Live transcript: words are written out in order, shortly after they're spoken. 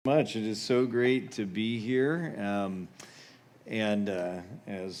much. It is so great to be here. And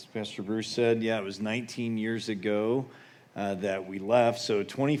as Pastor Bruce said, yeah, it was 19 years ago that we left. So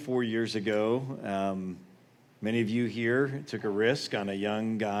 24 years ago, many of you here took a risk on a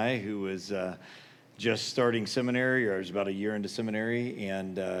young guy who was just starting seminary, or I was about a year into seminary,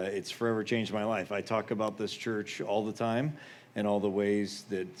 and it's forever changed my life. I talk about this church all the time and all the ways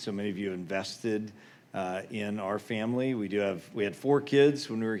that so many of you invested in our family. We had 4 kids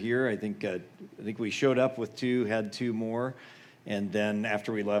when we were here. I think we showed up with 2, had 2 more, and then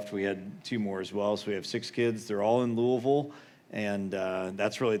after we left, we had 2 more as well. So we have 6 kids. They're all in Louisville, and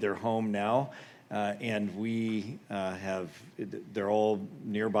that's really their home now. And they're all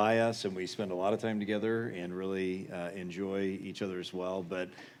nearby us, and we spend a lot of time together and really enjoy each other as well. But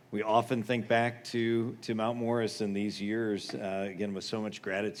we often think back to Mount Morris in these years, again, with so much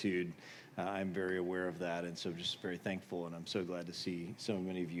gratitude. I'm very aware of that, and so I'm just very thankful, and I'm so glad to see so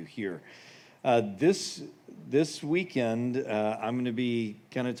many of you here. This weekend, I'm going to be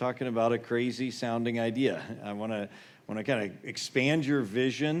kind of talking about a crazy-sounding idea. I want to kind of expand your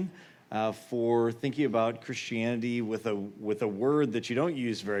vision for thinking about Christianity with a word that you don't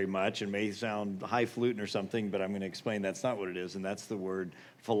use very much and may sound highfalutin or something, but I'm going to explain that's not what it is, and that's the word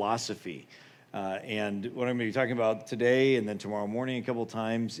philosophy. And what I'm going to be talking about today and then tomorrow morning a couple of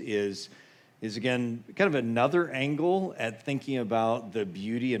times is again kind of another angle at thinking about the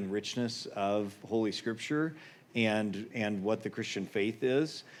beauty and richness of Holy Scripture and what the Christian faith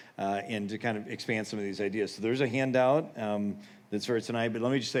is, and to kind of expand some of these ideas. So there's a handout that's for tonight, but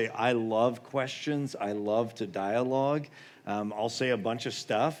let me just say I love questions. I love to dialogue. I'll say a bunch of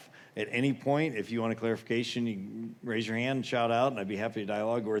stuff. At any point, if you want a clarification, you can raise your hand and shout out, and I'd be happy to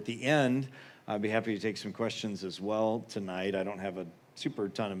dialogue. Or at the end, I'd be happy to take some questions as well tonight. I don't have a super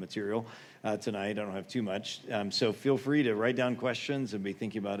ton of material tonight. I don't have too much. So feel free to write down questions and be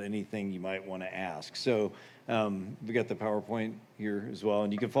thinking about anything you might want to ask. So we got the PowerPoint here as well,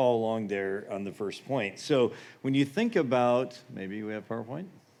 and you can follow along there on the first point. So when you think about, maybe we have PowerPoint?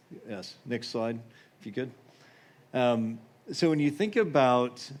 Yes, next slide, if you could. So when you think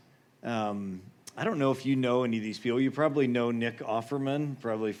about, I don't know if you know any of these people. You probably know Nick Offerman,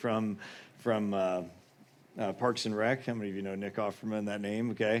 probably from Parks and Rec. How many of you know Nick Offerman, that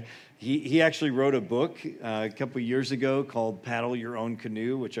name? Okay. He actually wrote a book a couple years ago called Paddle Your Own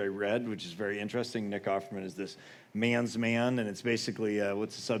Canoe, which I read, which is very interesting. Nick Offerman is this man's man, and it's basically,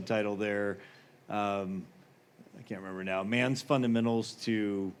 what's the subtitle there? I can't remember now. Man's Fundamentals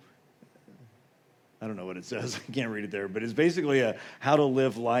to... I don't know what it says. I can't read it there. But it's basically how to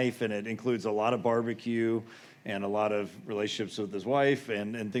live life, and it includes a lot of barbecue and a lot of relationships with his wife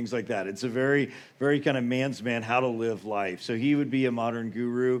and things like that. It's a very, very kind of man's man, how to live life. So he would be a modern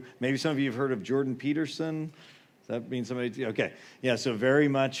guru. Maybe some of you have heard of Jordan Peterson. Does that mean somebody? Okay. Yeah, so very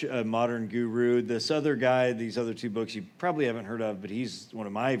much a modern guru. This other guy, these other 2 books you probably haven't heard of, but he's one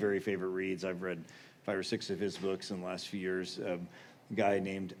of my very favorite reads. I've read 5 or 6 of his books in the last few years. A guy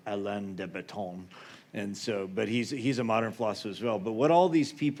named Alain de Botton. And so, but he's a modern philosopher as well. But what all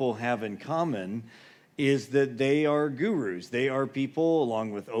these people have in common is that they are gurus. They are people,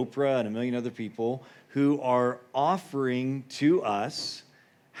 along with Oprah and a million other people, who are offering to us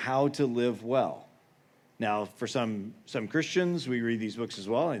how to live well. Now, for some Christians, we read these books as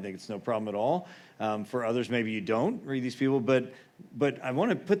well. I think it's no problem at all. For others, maybe you don't read these people. But I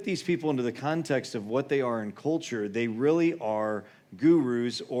want to put these people into the context of what they are in culture. They really are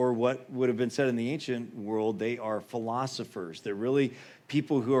gurus, or what would have been said in the ancient world, they are philosophers. They're really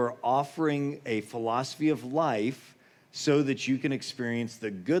people who are offering a philosophy of life so that you can experience the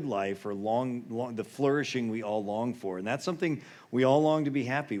good life, or the flourishing we all long for. And that's something we all long to be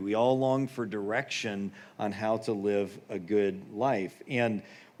happy. We all long for direction on how to live a good life. And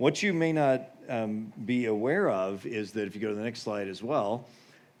what you may not be aware of is that, if you go to the next slide as well,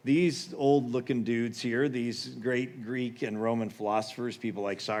 these old-looking dudes here, these great Greek and Roman philosophers, people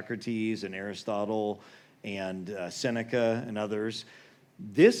like Socrates and Aristotle and Seneca and others,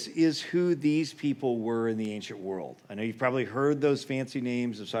 this is who these people were in the ancient world. I know you've probably heard those fancy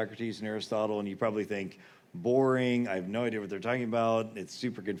names of Socrates and Aristotle, and you probably think, boring, I have no idea what they're talking about, it's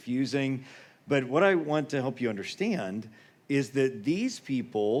super confusing. But what I want to help you understand is that these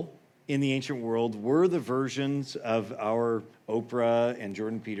people in the ancient world were the versions of our Oprah and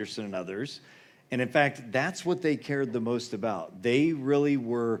Jordan Peterson and others. And in fact, that's what they cared the most about. They really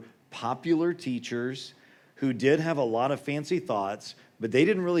were popular teachers who did have a lot of fancy thoughts, but they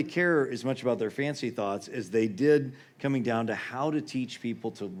didn't really care as much about their fancy thoughts as they did coming down to how to teach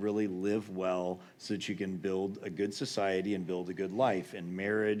people to really live well so that you can build a good society and build a good life in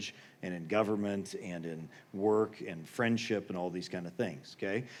marriage and in government and in work and friendship and all these kind of things,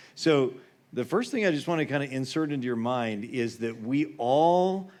 okay? So the first thing I just want to kind of insert into your mind is that we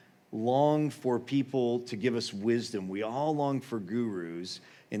all long for people to give us wisdom. We all long for gurus.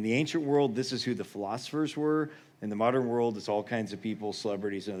 In the ancient world, this is who the philosophers were. In the modern world, it's all kinds of people,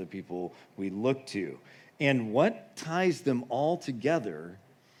 celebrities and other people we look to. And what ties them all together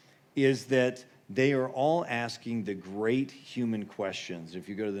is that they are all asking the great human questions. If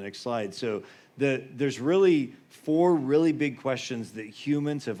you go to the next slide. So there's really 4 really big questions that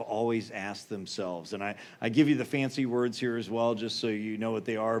humans have always asked themselves. And I give you the fancy words here as well, just so you know what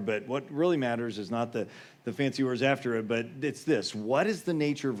they are. But what really matters is not the fancy words after it, but it's this. What is the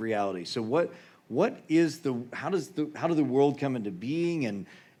nature of reality? So how did the world come into being,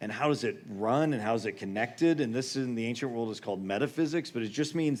 and how does it run, and how is it connected? And this in the ancient world is called metaphysics, but it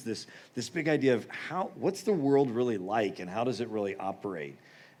just means this big idea of what's the world really like, and how does it really operate?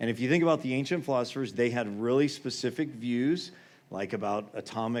 And if you think about the ancient philosophers, they had really specific views, like about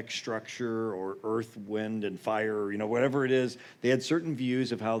atomic structure or earth, wind, and fire, or, whatever it is. They had certain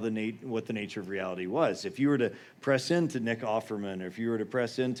views of how what the nature of reality was. If you were to press into Nick Offerman, or if you were to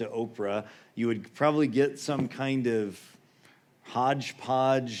press into Oprah, you would probably get some kind of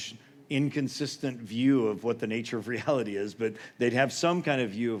hodgepodge, inconsistent view of what the nature of reality is, but they'd have some kind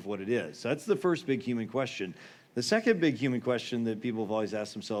of view of what it is. So that's the first big human question. The second big human question that people have always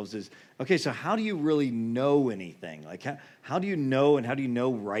asked themselves is, okay, so how do you really know anything? Like, how do you know, and how do you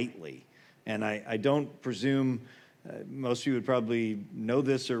know rightly? And I don't presume most of you would probably know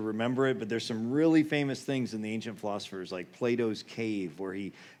this or remember it, but there's some really famous things in the ancient philosophers, like Plato's cave, where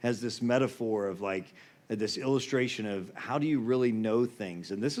he has this metaphor of like, this illustration of how do you really know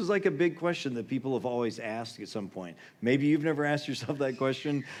things? And this is like a big question that people have always asked at some point. Maybe you've never asked yourself that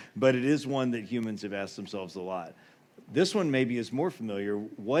question, but it is one that humans have asked themselves a lot. This one maybe is more familiar.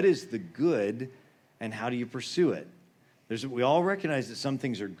 What is the good, and how do you pursue it? We all recognize that some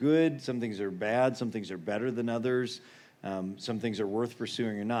things are good, some things are bad, some things are better than others, some things are worth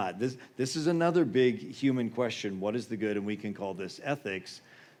pursuing or not. This is another big human question. What is the good? And we can call this ethics.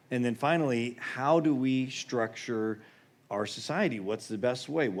 And then finally, how do we structure our society? What's the best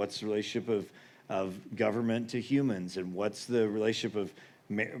way? What's the relationship of government to humans? And what's the relationship of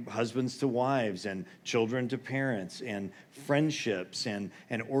husbands to wives, and children to parents, and friendships, and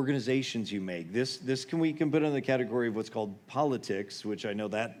organizations you make? We can put in the category of what's called politics, which I know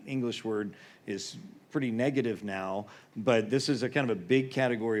that English word is pretty negative now, but this is a kind of a big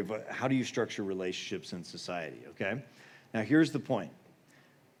category of how do you structure relationships in society, okay? Now here's the point.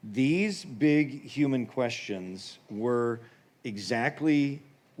 These big human questions were exactly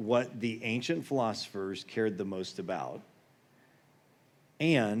what the ancient philosophers cared the most about.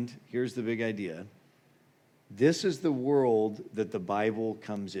 And here's the big idea. This is the world that the Bible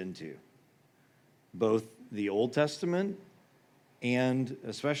comes into, both the Old Testament and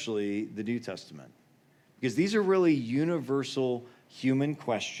especially the New Testament. Because these are really universal human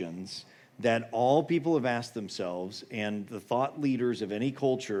questions that all people have asked themselves, and the thought leaders of any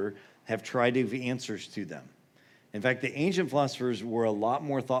culture have tried to give answers to them. In fact, the ancient philosophers were a lot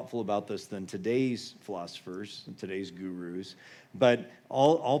more thoughtful about this than today's philosophers and today's gurus, but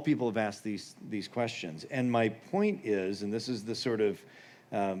all people have asked these questions. And my point is, and this is the sort of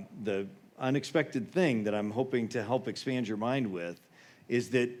the unexpected thing that I'm hoping to help expand your mind with,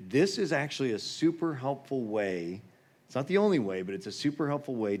 is that this is actually a super helpful way. It's not the only way, but it's a super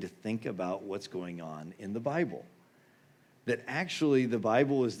helpful way to think about what's going on in the Bible. That actually the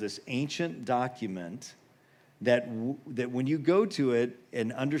Bible is this ancient document that when you go to it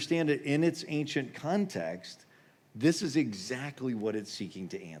and understand it in its ancient context, this is exactly what it's seeking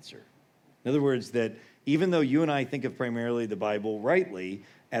to answer. In other words, that even though you and I think of primarily the Bible rightly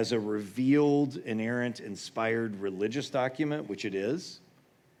as a revealed, inerrant, inspired religious document, which it is,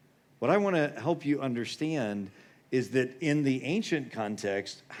 what I want to help you understand is that in the ancient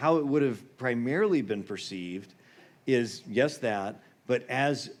context, how it would have primarily been perceived is, yes, that, but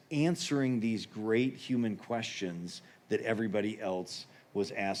as answering these great human questions that everybody else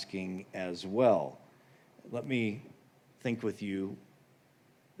was asking as well. Let me think with you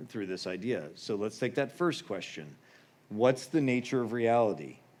through this idea. So let's take that first question. What's the nature of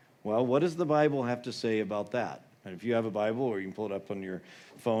reality? Well, what does the Bible have to say about that? And if you have a Bible, or you can pull it up on your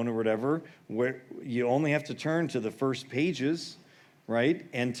phone or whatever, where you only have to turn to the first pages, right?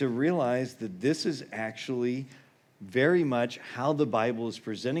 And to realize that this is actually very much how the Bible is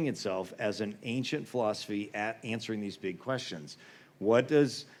presenting itself as an ancient philosophy at answering these big questions. What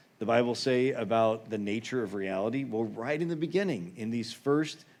does the Bible say about the nature of reality? Well, right in the beginning, in these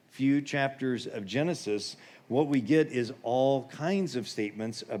first few chapters of Genesis, what we get is all kinds of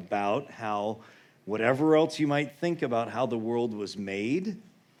statements about how, whatever else you might think about how the world was made,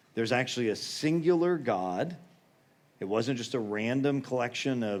 there's actually a singular God. It wasn't just a random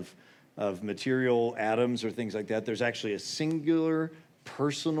collection of material atoms or things like that. There's actually a singular,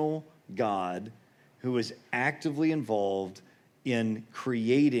 personal God who is actively involved in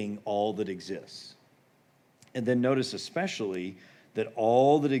creating all that exists. And then notice especially that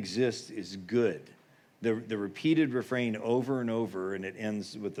all that exists is good. The repeated refrain over and over, and it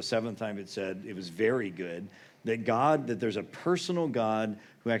ends with the seventh time it said it was very good, that there's a personal God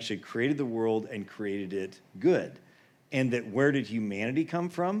who actually created the world and created it good. And that where did humanity come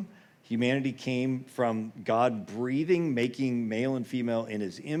from? Humanity came from God breathing, making male and female in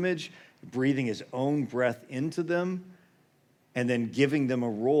his image, breathing his own breath into them, and then giving them a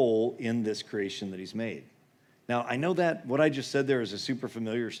role in this creation that he's made. Now, I know that what I just said there is a super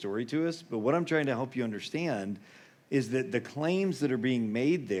familiar story to us, but what I'm trying to help you understand is that the claims that are being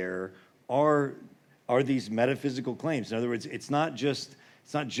made there are these metaphysical claims. In other words, it's not just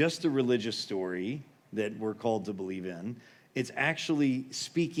a religious story that we're called to believe in. It's actually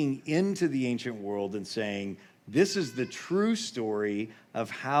speaking into the ancient world and saying, this is the true story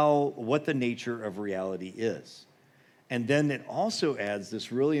of what the nature of reality is. And then it also adds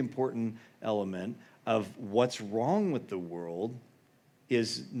this really important element of what's wrong with the world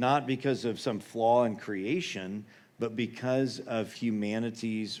is not because of some flaw in creation, but because of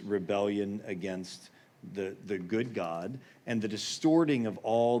humanity's rebellion against the good God, and the distorting of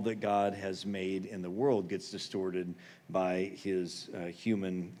all that God has made in the world gets distorted by his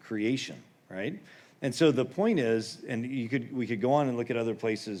human creation, right? And so the point is, and we could go on and look at other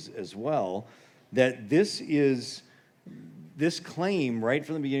places as well, that this claim right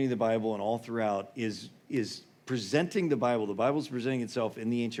from the beginning of the Bible and all throughout is presenting the Bible. The Bible's presenting itself in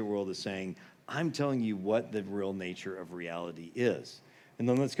the ancient world as saying, I'm telling you what the real nature of reality is. And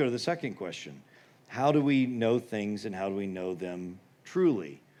then let's go to the second question. How do we know things and how do we know them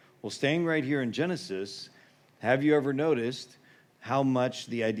truly? Well, staying right here in Genesis, have you ever noticed how much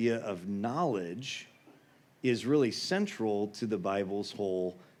the idea of knowledge is really central to the Bible's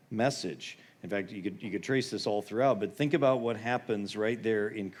whole message? In fact, you could trace this all throughout, but think about what happens right there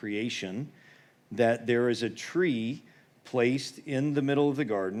in creation, that there is a tree placed in the middle of the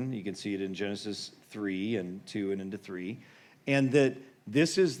garden. You can see it in Genesis 3 and 2 and into 3, and that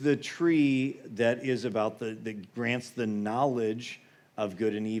this is the tree that is that grants the knowledge of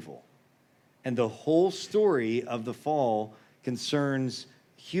good and evil. And the whole story of the fall concerns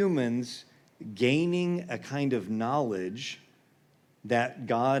humans gaining a kind of knowledge that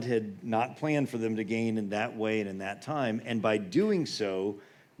God had not planned for them to gain in that way and in that time. And by doing so,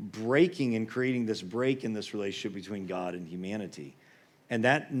 breaking and creating this break in this relationship between God and humanity. And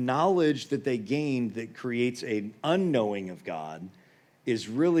that knowledge that they gained that creates an unknowing of God is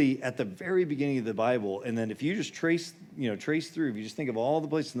really at the very beginning of the Bible. And then if you just trace through, if you just think of all the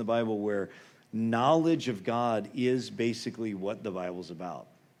places in the Bible where knowledge of God is basically what the Bible's about.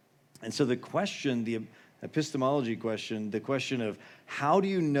 And so the question, the epistemology question, the question of how do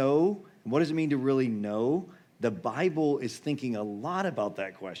you know, what does it mean to really know? The Bible is thinking a lot about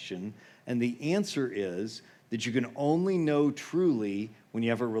that question. And the answer is that you can only know truly when you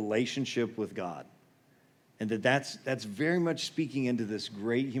have a relationship with God. And that's very much speaking into this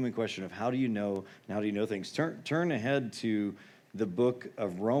great human question of how do you know and how do you know things. Turn ahead to the book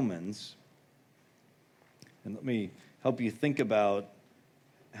of Romans, and let me help you think about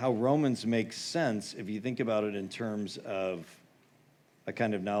how Romans makes sense if you think about it in terms of a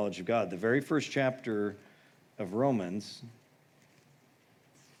kind of knowledge of God. The very first chapter of Romans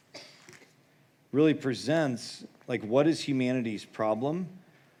really presents, like, what is humanity's problem?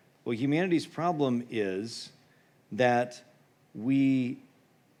 Well, humanity's problem is that we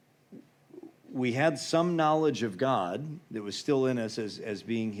had some knowledge of God that was still in us as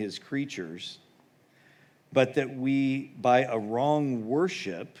being his creatures, but that we, by a wrong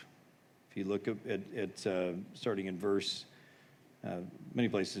worship, if you look at starting in verse, many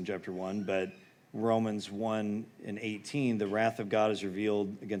places in chapter 1, but Romans 1 and 18, the wrath of God is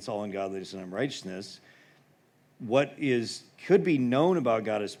revealed against all ungodliness and unrighteousness. What could be known about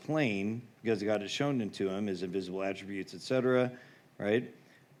God is plain, because God has shown it to him, his invisible attributes, etc., right?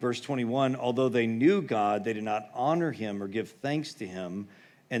 Verse 21, although they knew God, they did not honor him or give thanks to him,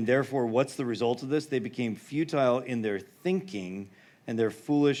 and therefore, what's the result of this? They became futile in their thinking, and their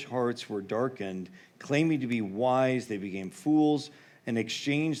foolish hearts were darkened. Claiming to be wise, they became fools, and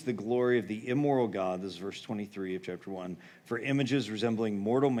exchanged the glory of the immoral God, this is verse 23 of chapter 1, for images resembling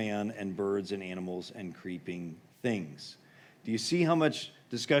mortal man and birds and animals and creeping things. Do you see how much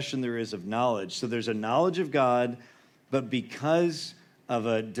discussion there is of knowledge? So there's a knowledge of God, but because of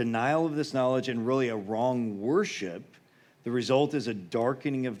a denial of this knowledge and really a wrong worship, the result is a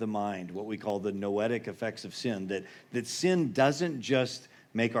darkening of the mind, what we call the noetic effects of sin, that sin doesn't just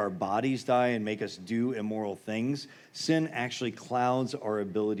make our bodies die and make us do immoral things. Sin actually clouds our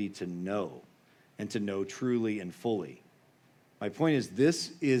ability to know and to know truly and fully. My point is,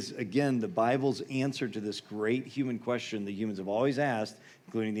 this is, again, the Bible's answer to this great human question that humans have always asked,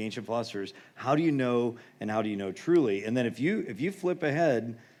 including the ancient philosophers: how do you know and how do you know truly? And then if you flip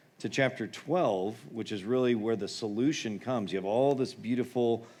ahead to chapter 12, which is really where the solution comes, you have all this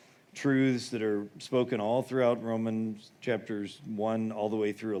beautiful truths that are spoken all throughout Romans chapters 1 all the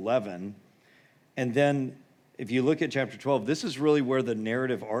way through 11. And then if you look at chapter 12, this is really where the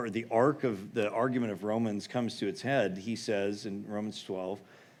narrative, the arc of the argument of Romans comes to its head. He says in Romans 12,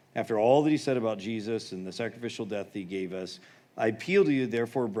 after all that he said about Jesus and the sacrificial death he gave us, I appeal to you,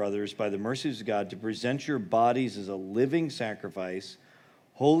 therefore, brothers, by the mercies of God, to present your bodies as a living sacrifice,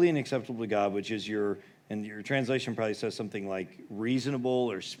 holy and acceptable to God, which is your, and your translation probably says something like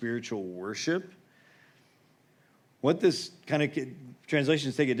reasonable or spiritual worship. What this kind of,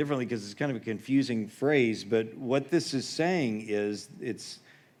 translations take it differently because it's kind of a confusing phrase, but what this is saying is it's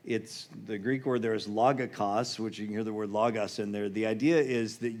the Greek word there is logikos, which you can hear the word logos in there. The idea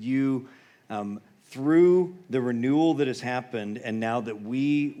is that you, through the renewal that has happened, and now that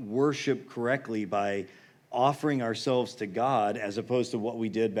we worship correctly by offering ourselves to God as opposed to what we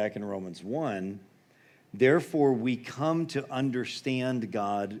did back in Romans 1, therefore we come to understand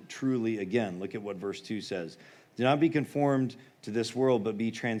God truly again. Look at what verse 2 says. Do not be conformed to this world, but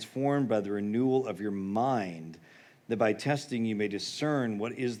be transformed by the renewal of your mind, that by testing you may discern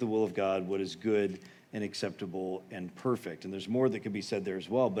what is the will of God, what is good and acceptable and perfect. And there's more that could be said there as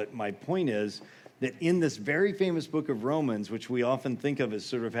well, but my point is that in this very famous book of Romans, which we often think of as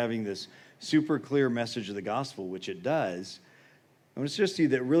sort of having this super clear message of the gospel, which it does, I want to suggest to you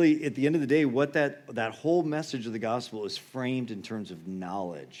that really, at the end of the day, what that whole message of the gospel is framed in terms of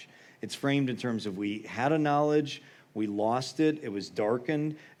knowledge. It's framed in terms of we had a knowledge, we lost it, it was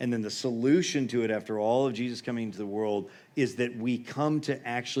darkened, and then the solution to it after all of Jesus coming into the world is that we come to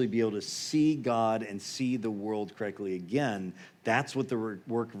actually be able to see God and see the world correctly again. That's what the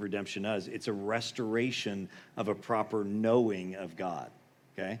work of redemption does. It's a restoration of a proper knowing of God,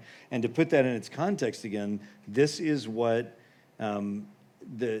 okay? And to put that in its context again, this is what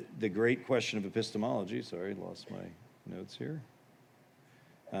the great question of epistemology, sorry, lost my notes here,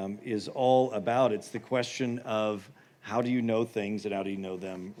 is all about. It's the question of how do you know things and how do you know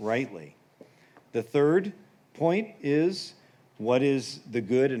them rightly. The third point is what is the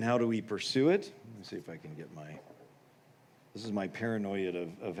good and how do we pursue it? Let me see if I can get this is my paranoia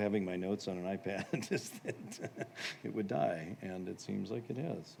of having my notes on an iPad, just that it would die, and it seems like it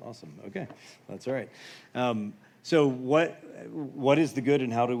has. Awesome, okay, that's all right. So what is the good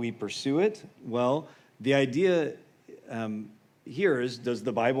and how do we pursue it? Well, the idea here is, does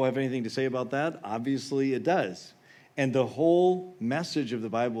the Bible have anything to say about that? Obviously it does. And the whole message of the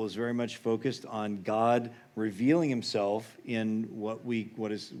Bible is very much focused on God revealing himself in what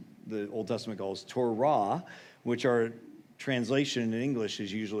is the Old Testament calls Torah, which our translation in English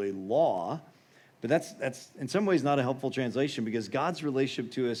is usually law. But that's in some ways not a helpful translation, because God's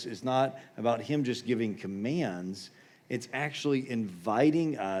relationship to us is not about him just giving commands. It's actually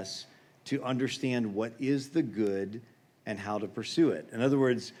inviting us to understand what is the good and how to pursue it. In other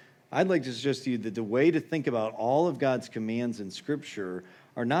words, I'd like to suggest to you that the way to think about all of God's commands in Scripture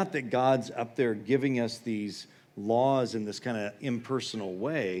are not that God's up there giving us these laws in this kind of impersonal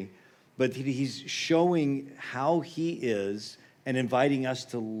way, but that he's showing how he is and inviting us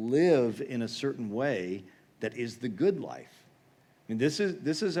to live in a certain way that is the good life. I mean, this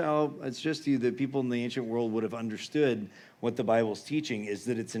is how it's just you that people in the ancient world would have understood what the Bible's teaching is,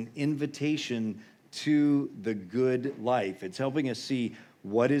 that it's an invitation to the good life. It's helping us see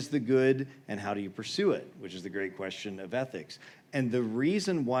what is the good and how do you pursue it, which is the great question of ethics. And the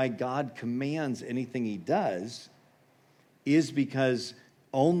reason why God commands anything he does is because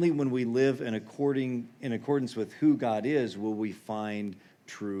only when we live in accordance with who God is will we find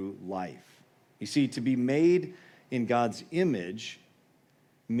true life. You see, to be made in God's image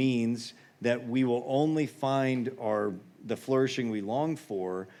means that we will only find the flourishing we long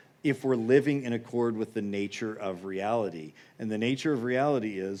for if we're living in accord with the nature of reality. And the nature of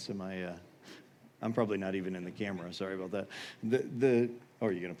reality is, I'm probably not even in the camera, sorry about that. Oh,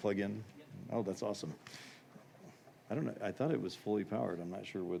 are you going to plug in? Oh, that's awesome. I don't know. I thought it was fully powered. I'm not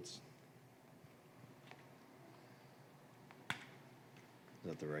sure what's... Is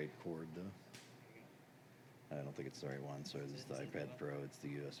that the right cord, though? I don't think it's the right one. Sorry, this is the iPad Pro. It's the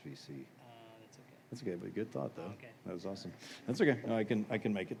USB-C. That's okay. That's okay, but good thought, though. Okay. That was awesome. That's okay. No, I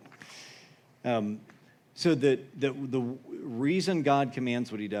can make it. So the reason God commands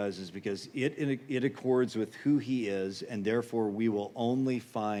what he does is because it accords with who he is, and therefore we will only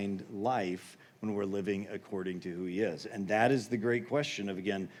find life when we're living according to who he is. And that is the great question of,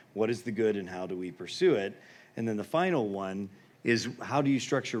 again, what is the good and how do we pursue it? And then the final one is, how do you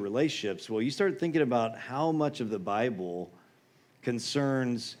structure relationships? Well, you start thinking about how much of the Bible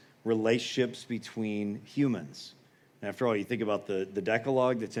concerns relationships between humans. And after all, you think about the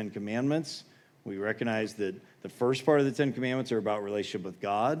Decalogue, the Ten Commandments. We recognize that the first part of the Ten Commandments are about relationship with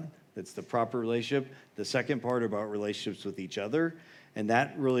God. That's the proper relationship. The second part about relationships with each other. And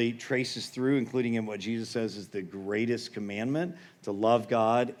that really traces through, including in what Jesus says is the greatest commandment, to love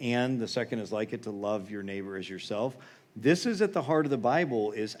God. And the second is like it, to love your neighbor as yourself. This is at the heart of the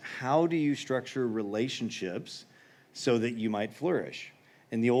Bible, is how do you structure relationships so that you might flourish?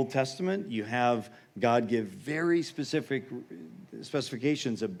 In the Old Testament, you have God give very specific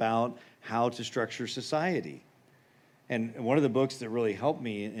specifications about how to structure society. And one of the books that really helped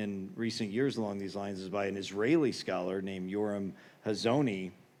me in recent years along these lines is by an Israeli scholar named Yoram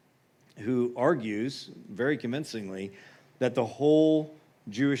Hazony, who argues very convincingly that the whole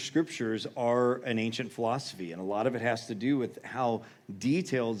Jewish scriptures are an ancient philosophy, and a lot of it has to do with how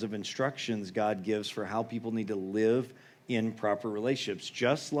details of instructions God gives for how people need to live in proper relationships.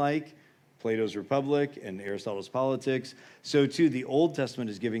 Just like Plato's Republic and Aristotle's Politics, so too the Old Testament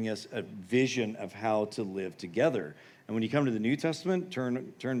is giving us a vision of how to live together. And when you come to the New Testament,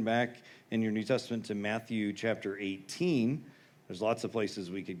 turn back in your New Testament to Matthew chapter 18. There's lots of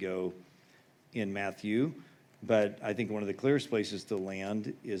places we could go in Matthew, but I think one of the clearest places to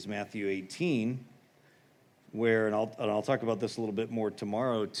land is Matthew 18, where, and I'll talk about this a little bit more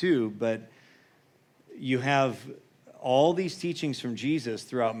tomorrow too, but you have all these teachings from Jesus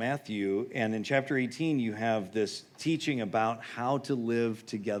throughout Matthew, and in chapter 18, you have this teaching about how to live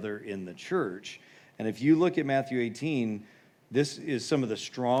together in the church. And if you look at Matthew 18, this is some of the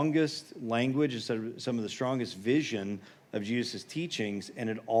strongest language, some of the strongest vision of Jesus' teachings, and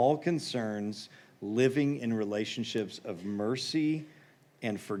it all concerns living in relationships of mercy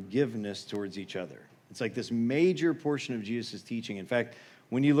and forgiveness towards each other. It's like this major portion of Jesus' teaching. In fact,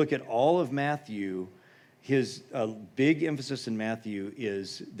 when you look at all of Matthew, his big emphasis in Matthew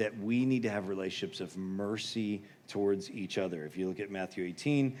is that we need to have relationships of mercy towards each other. If you look at Matthew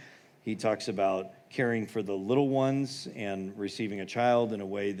 18, he talks about caring for the little ones and receiving a child in a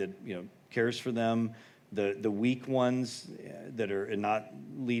way that, cares for them. The weak ones that are not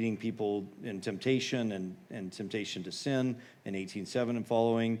leading people in temptation and temptation to sin in 18:7 and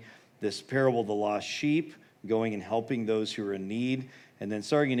following. This parable of the lost sheep, going and helping those who are in need. And then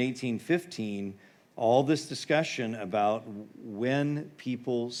starting in 18:15, all this discussion about when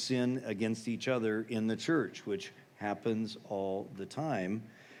people sin against each other in the church, which happens all the time,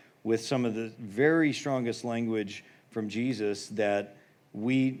 with some of the very strongest language from Jesus that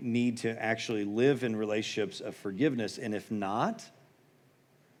we need to actually live in relationships of forgiveness. And if not,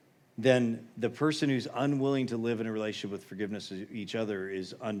 then the person who's unwilling to live in a relationship with forgiveness of each other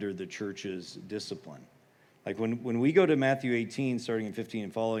is under the church's discipline. Like when we go to Matthew 18, starting in 15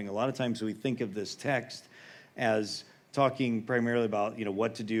 and following, a lot of times we think of this text as talking primarily about,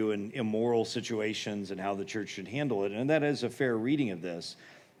 what to do in immoral situations and how the church should handle it. And that is a fair reading of this.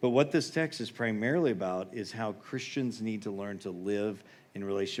 But what this text is primarily about is how Christians need to learn to live in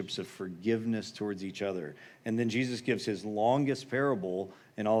relationships of forgiveness towards each other. And then Jesus gives his longest parable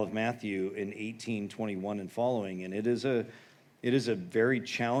in all of Matthew in 18:21 and following. And it is a very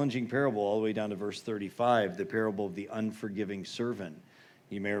challenging parable all the way down to verse 35, the parable of the unforgiving servant.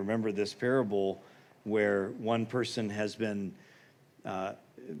 You may remember this parable where one person has been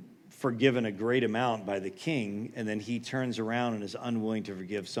forgiven a great amount by the king, and then he turns around and is unwilling to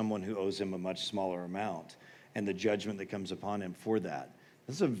forgive someone who owes him a much smaller amount, and the judgment that comes upon him for that.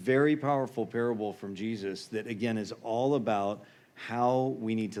 This is a very powerful parable from Jesus that, again, is all about how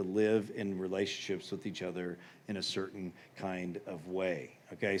we need to live in relationships with each other in a certain kind of way.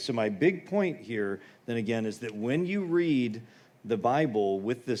 Okay, so my big point here, then again, is that when you read the Bible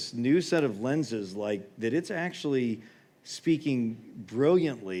with this new set of lenses, like that, it's actually speaking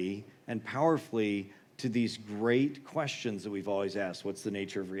brilliantly and powerfully to these great questions that we've always asked. What's the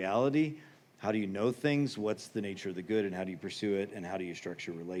nature of reality? How do you know things? What's the nature of the good, and how do you pursue it? And how do you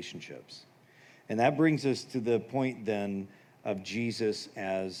structure relationships? And that brings us to the point then of Jesus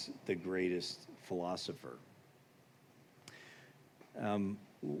as the greatest philosopher.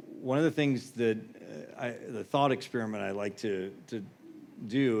 One of the things that the thought experiment I like to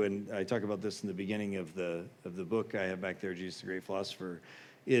do, and I talk about this in the beginning of the book I have back there, Jesus the Great Philosopher,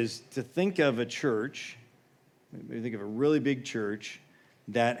 is to think of a church, maybe think of a really big church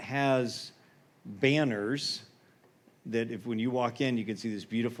that has banners that if when you walk in, you can see these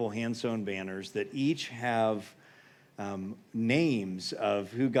beautiful hand-sewn banners that each have names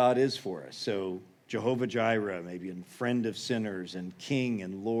of who God is for us. So Jehovah Jireh, maybe, and friend of sinners, and King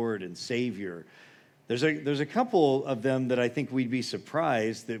and Lord and Savior. There's a couple of them that I think we'd be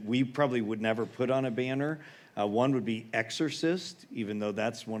surprised that we probably would never put on a banner. One would be exorcist, even though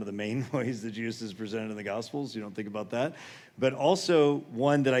that's one of the main ways that Jesus is presented in the Gospels. You don't think about that. But also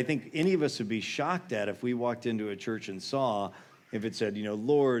one that I think any of us would be shocked at if we walked into a church and saw, if it said,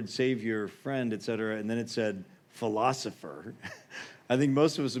 Lord, Savior, friend, etc., and then it said philosopher. I think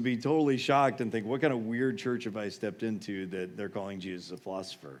most of us would be totally shocked and think, what kind of weird church have I stepped into that they're calling Jesus a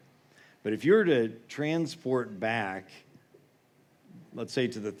philosopher? But if you were to transport back, let's say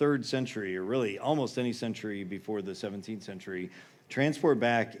to the 3rd century, or really almost any century before the 17th century, transport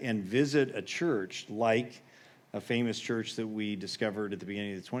back and visit a church like a famous church that we discovered at the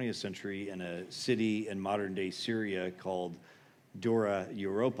beginning of the 20th century in a city in modern-day Syria called Dura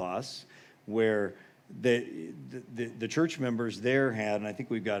Europos, where the church members there had, and I think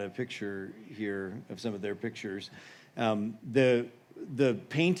we've got a picture here of some of their pictures, the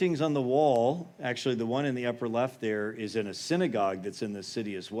paintings on the wall, actually the one in the upper left there is in a synagogue that's in the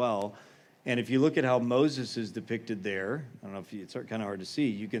city as well. And if you look at how Moses is depicted there, I don't know if it's kind of hard to see,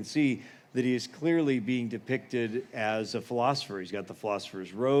 you can see that he is clearly being depicted as a philosopher. He's got the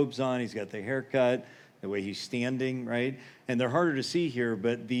philosopher's robes on, he's got the haircut, the way he's standing, right? And they're harder to see here,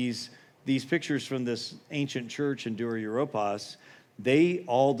 but these pictures from this ancient church in Dura Europos, they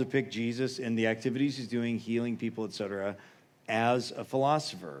all depict Jesus and the activities he's doing, healing people, etc., as a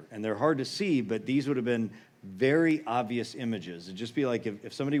philosopher. And they're hard to see, but these would have been very obvious images. It'd just be like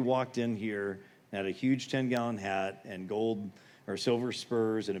if somebody walked in here and had a huge 10-gallon hat and gold or silver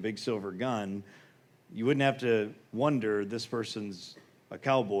spurs and a big silver gun, you wouldn't have to wonder this person's a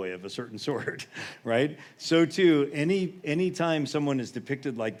cowboy of a certain sort, right? So too, any time someone is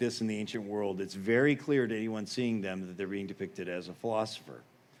depicted like this in the ancient world, it's very clear to anyone seeing them that they're being depicted as a philosopher.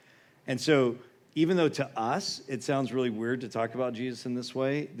 And so even though to us it sounds really weird to talk about Jesus in this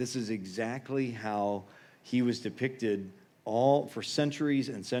way, this is exactly how he was depicted all for centuries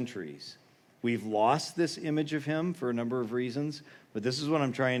and centuries. We've lost this image of him for a number of reasons, but this is what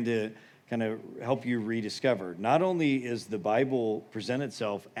I'm trying to kind of help you rediscover. Not only is the Bible present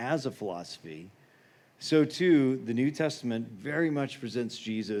itself as a philosophy, so too the New Testament very much presents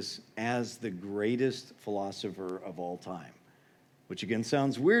Jesus as the greatest philosopher of all time, which again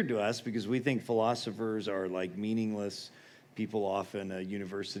sounds weird to us because we think philosophers are like meaningless people off in a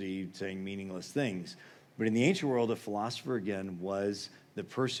university saying meaningless things. But in the ancient world, a philosopher, again, was the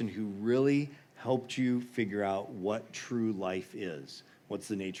person who really helped you figure out what true life is. What's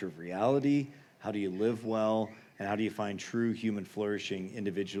the nature of reality? How do you live well? And how do you find true human flourishing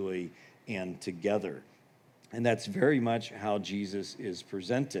individually and together? And that's very much how Jesus is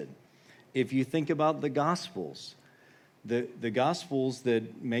presented. If you think about the Gospels, the Gospels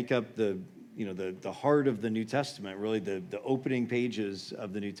that make up the heart of the New Testament, really the opening pages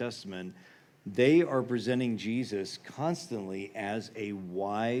of the New Testament, they are presenting Jesus constantly as a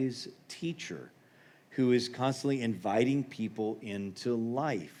wise teacher who is constantly inviting people into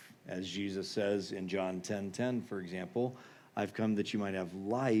life. As Jesus says in John 10:10, for example, I've come that you might have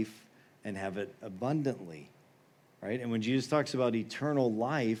life and have it abundantly, right? And when Jesus talks about eternal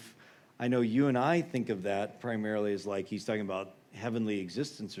life, I know you and I think of that primarily as like he's talking about heavenly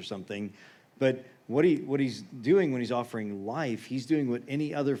existence or something, but what he's doing when he's offering life, he's doing what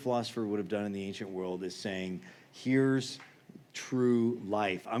any other philosopher would have done in the ancient world, is saying, here's true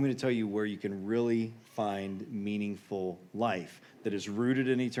life. I'm going to tell you where you can really find meaningful life that is rooted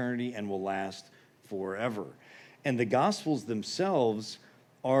in eternity and will last forever. And the Gospels themselves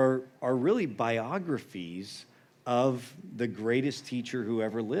are really biographies of the greatest teacher who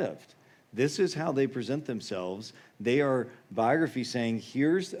ever lived. This is how they present themselves. They are biographies saying,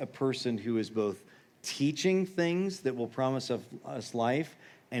 here's a person who is both teaching things that will promise us life,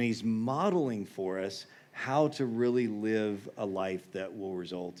 and he's modeling for us how to really live a life that will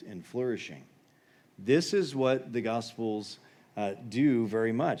result in flourishing. This is what the Gospels do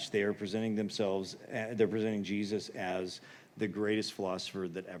very much. They are presenting themselves, they're presenting Jesus as the greatest philosopher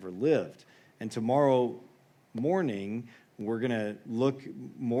that ever lived. And tomorrow morning, we're going to look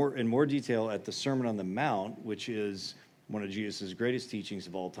in more detail at the Sermon on the Mount, which is one of Jesus' greatest teachings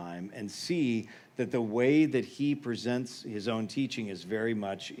of all time, and see that the way that he presents his own teaching is very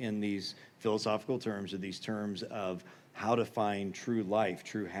much in these philosophical terms, or these terms of how to find true life,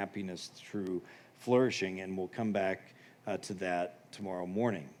 true happiness, true flourishing, and we'll come back to that tomorrow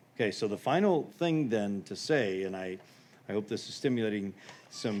morning. Okay, so the final thing then to say, and I hope this is stimulating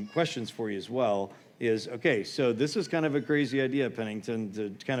some questions for you as well, is, okay, so this is kind of a crazy idea, Pennington,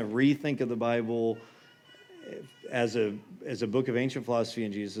 to kind of rethink of the Bible as a book of ancient philosophy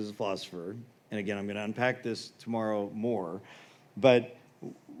and Jesus as a philosopher. And again, I'm going to unpack this tomorrow more. But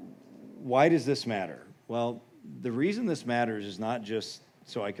why does this matter? Well, the reason this matters is not just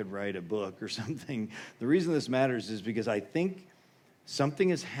so I could write a book or something. The reason this matters is because I think something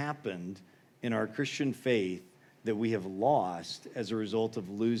has happened in our Christian faith that we have lost as a result of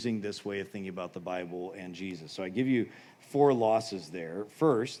losing this way of thinking about the Bible and Jesus. So I give you 4 losses there.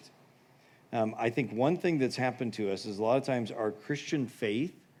 First, I think one thing that's happened to us is a lot of times our Christian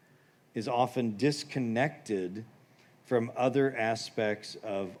faith is often disconnected from other aspects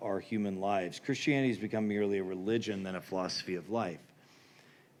of our human lives. Christianity has become merely a religion than a philosophy of life.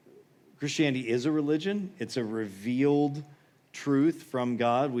 Christianity is a religion. It's a revealed truth from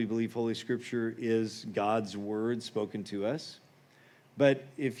God. We believe Holy Scripture is God's word spoken to us. But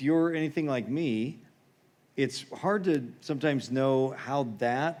if you're anything like me, it's hard to sometimes know how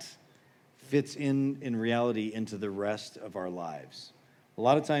that fits in reality into the rest of our lives. A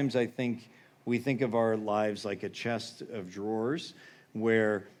lot of times I think we think of our lives like a chest of drawers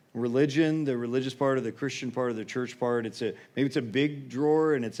where religion, the religious part of the Christian part of the church part, maybe it's a big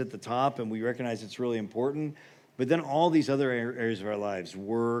drawer and it's at the top and we recognize it's really important. But then all these other areas of our lives,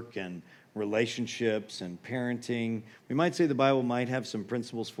 work and relationships and parenting, we might say the Bible might have some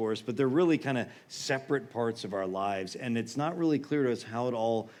principles for us, but they're really kind of separate parts of our lives. And it's not really clear to us how it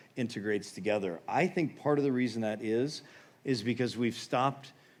all integrates together. I think part of the reason that is because we've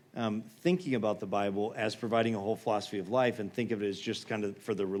stopped thinking about the Bible as providing a whole philosophy of life and think of it as just kind of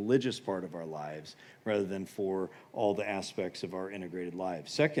for the religious part of our lives rather than for all the aspects of our integrated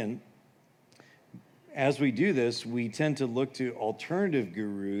lives. Second, as we do this, we tend to look to alternative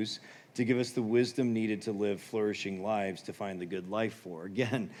gurus to give us the wisdom needed to live flourishing lives, to find the good life for.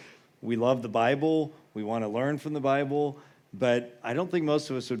 Again, we love the Bible, we want to learn from the Bible, but I don't think most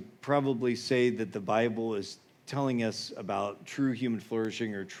of us would probably say that the Bible is telling us about true human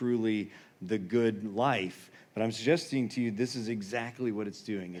flourishing or truly the good life. But I'm suggesting to you this is exactly what it's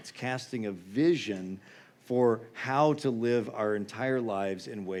doing. It's casting a vision for how to live our entire lives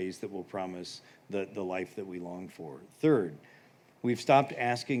in ways that will promise the life that we long for. Third, we've stopped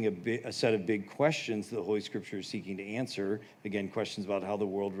asking a set of big questions that the Holy Scripture is seeking to answer. Again, questions about how the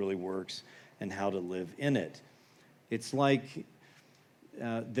world really works and how to live in it. It's like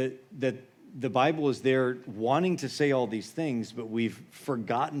that the Bible is there wanting to say all these things, but we've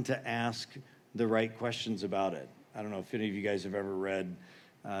forgotten to ask the right questions about it. I don't know if any of you guys have ever read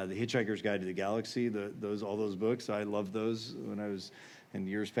The Hitchhiker's Guide to the Galaxy, all those books. I loved those when I was in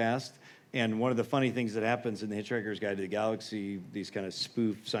years past. And one of the funny things that happens in The Hitchhiker's Guide to the Galaxy, these kind of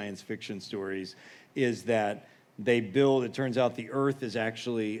spoof science fiction stories, is that it turns out the Earth is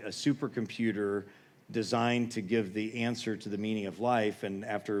actually a supercomputer designed to give the answer to the meaning of life. And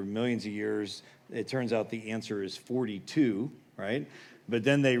after millions of years, it turns out the answer is 42, right? But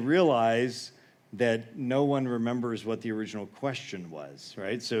then they realize that no one remembers what the original question was,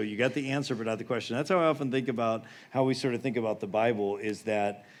 right? So you got the answer, but not the question. That's how I often think about how we sort of think about the Bible, is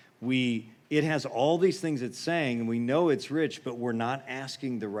that it has all these things it's saying, and we know it's rich, but we're not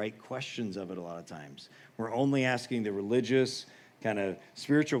asking the right questions of it a lot of times. We're only asking the religious, kind of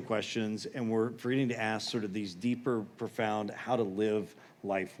spiritual questions, and we're forgetting to ask sort of these deeper, profound, how to live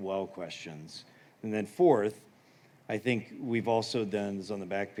life well questions. And then fourth, I think we've also done, this is on the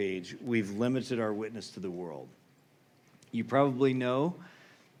back page, we've limited our witness to the world. You probably know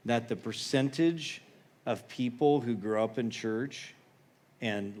that the percentage of people who grow up in church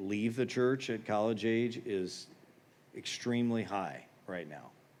and leave the church at college age is extremely high right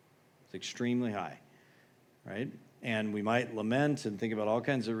now. It's extremely high, right? And we might lament and think about all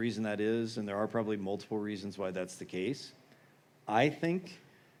kinds of reasons that is, and there are probably multiple reasons why that's the case. I think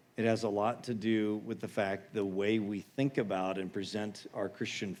it has a lot to do with the fact the way we think about and present our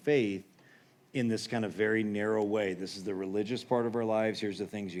Christian faith in this kind of very narrow way. This is the religious part of our lives. Here's the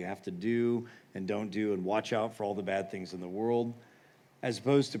things you have to do and don't do, and watch out for all the bad things in the world, as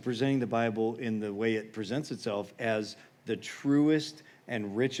opposed to presenting the Bible in the way it presents itself as the truest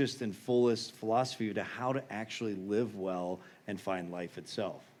and richest and fullest philosophy to how to actually live well and find life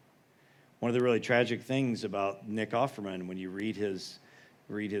itself. One of the really tragic things about Nick Offerman, when you read his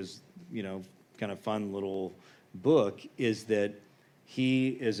kind of fun little book is that he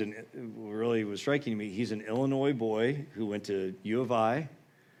is really was striking to me, he's an Illinois boy who went to U of I.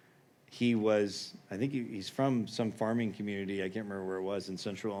 He was, I think he's from some farming community, I can't remember where it was, in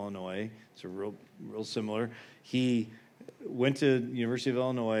central Illinois. It's a real similar. He went to University of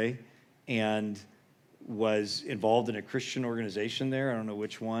Illinois and was involved in a Christian organization there. I don't know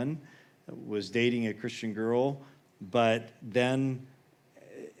which one. Was dating a Christian girl, but then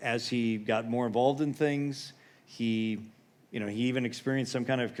as he got more involved in things, he even experienced some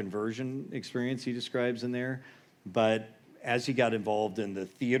kind of conversion experience he describes in there. But as he got involved in the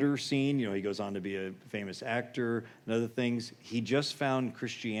theater scene, he goes on to be a famous actor and other things. He just found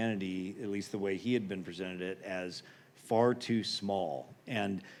Christianity, at least the way he had been presented it, as far too small.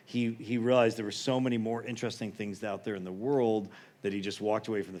 And he realized there were so many more interesting things out there in the world that he just walked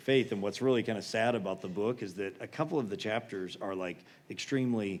away from the faith. And what's really kind of sad about the book is that a couple of the chapters are like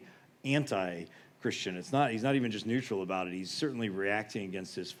extremely anti-Christian. He's not even just neutral about it. He's certainly reacting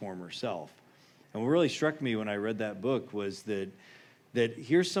against his former self. And what really struck me when I read that book was that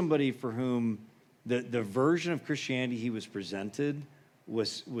here's somebody for whom the version of Christianity he was presented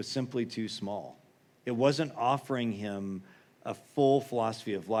was simply too small. It wasn't offering him a full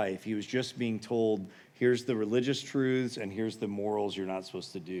philosophy of life. He was just being told, here's the religious truths and here's the morals you're not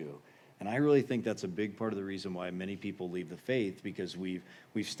supposed to do. And I really think that's a big part of the reason why many people leave the faith, because we've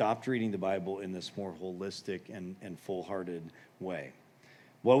stopped reading the Bible in this more holistic and full-hearted way.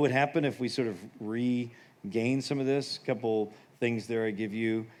 What would happen if we sort of regain some of this? A couple things there I give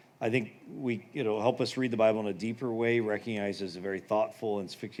you. I think it'll help us read the Bible in a deeper way, recognize as a very thoughtful and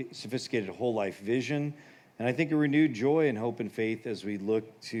sophisticated whole life vision. And I think a renewed joy and hope and faith as we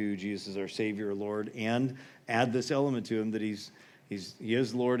look to Jesus as our Savior, Lord, and add this element to him that he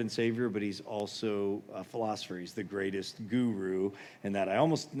is Lord and Savior, but he's also a philosopher. He's the greatest guru. And that I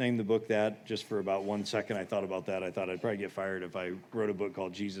almost named the book that just for about 1 second. I thought about that. I thought I'd probably get fired if I wrote a book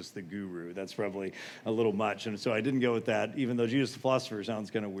called Jesus the Guru. That's probably a little much. And so I didn't go with that, even though Jesus the Philosopher sounds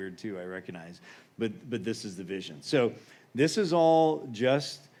kind of weird too, I recognize. But this is the vision. So this is all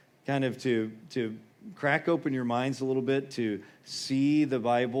just kind of to crack open your minds a little bit, to see the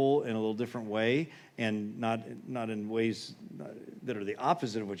Bible in a little different way, and not in ways that are the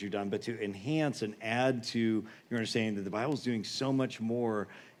opposite of what you've done, but to enhance and add to your understanding that the Bible is doing so much more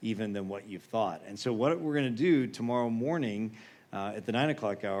even than what you've thought. And so what we're going to do tomorrow morning at the 9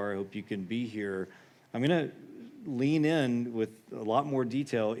 o'clock hour, I hope you can be here, I'm going to lean in with a lot more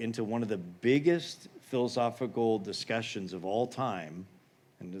detail into one of the biggest philosophical discussions of all time,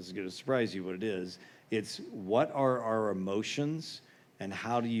 and this is going to surprise you what it is. It's what are our emotions and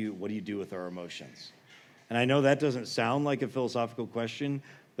what do you do with our emotions? And I know that doesn't sound like a philosophical question,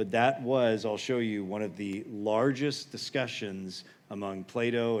 but that was, I'll show you, one of the largest discussions among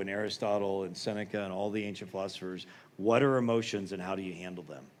Plato and Aristotle and Seneca and all the ancient philosophers. What are emotions and how do you handle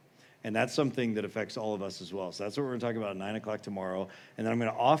them? And that's something that affects all of us as well. So that's what we're going to talk about at 9 o'clock tomorrow. And then I'm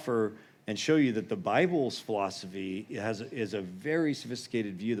going to offer and show you that the Bible's philosophy is a very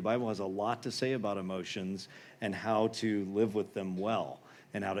sophisticated view. The Bible has a lot to say about emotions and how to live with them well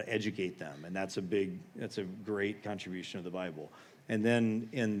and how to educate them. And that's a great contribution of the Bible. And then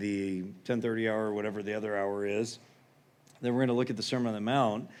in the 10:30 hour, whatever the other hour is, then we're going to look at the Sermon on the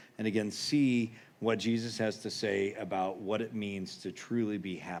Mount and again see what Jesus has to say about what it means to truly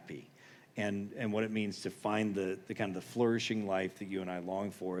be happy. And what it means to find the kind of the flourishing life that you and I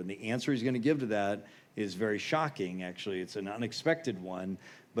long for. And the answer he's going to give to that is very shocking, actually. It's an unexpected one,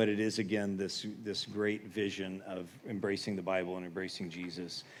 but it is, again, this great vision of embracing the Bible and embracing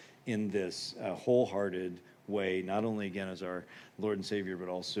Jesus in this wholehearted way, not only, again, as our Lord and Savior, but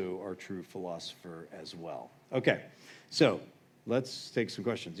also our true philosopher as well. Okay, so let's take some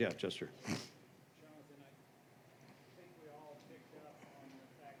questions. Yeah, Chester.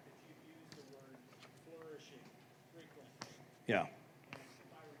 Yeah.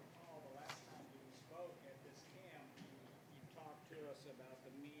 If I recall, the last time you spoke at this camp, you talked to us about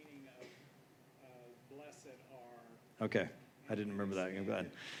the meaning of blessed are. Okay. I didn't remember that. Go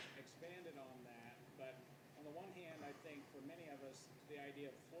ahead. Expanded on that. But on the one hand, I think for many of us, the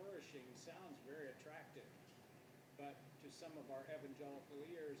idea of flourishing sounds very attractive. But to some of our evangelical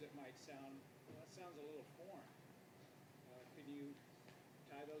ears, it might sound, that sounds a little foreign. Could you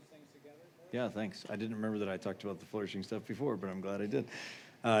tie those things together for us? Yeah, thanks. I didn't remember that I talked about the flourishing stuff before, but I'm glad I did.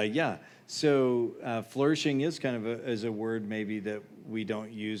 So flourishing is kind of is a word maybe that we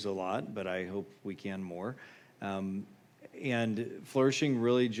don't use a lot, but I hope we can more. And flourishing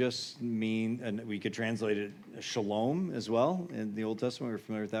really just mean, and we could translate it shalom as well in the Old Testament. We're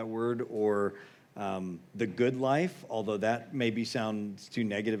familiar with that word, or the good life, although that maybe sounds too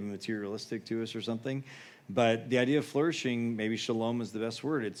negative and materialistic to us or something. But the idea of flourishing, maybe shalom is the best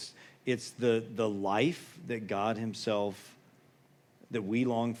word. It's the life that God himself, that we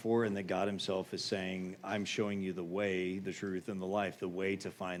long for, and that God himself is saying, I'm showing you the way, the truth, and the life, the way to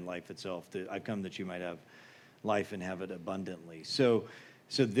find life itself. I've come that you might have life and have it abundantly. So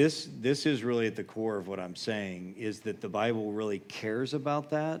this is really at the core of what I'm saying, is that the Bible really cares about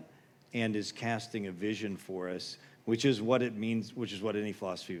that and is casting a vision for us, which is what it means, which is what any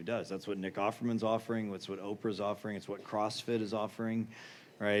philosophy does. That's what Nick Offerman's offering, it's what Oprah's offering, it's what CrossFit is offering,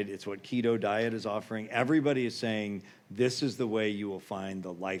 right? It's what keto diet is offering. Everybody is saying, this is the way you will find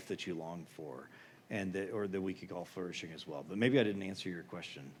the life that you long for, and or that we could call flourishing as well. But maybe I didn't answer your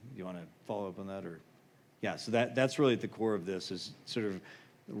question. You want to follow up on that? Or yeah, so that's really at the core of this, is sort of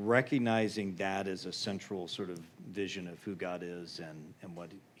recognizing that as a central sort of vision of who God is and what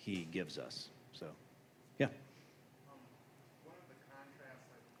he gives us. So, yeah. One of the contrasts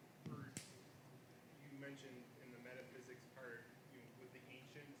I've heard you mentioned in the metaphysics part, with the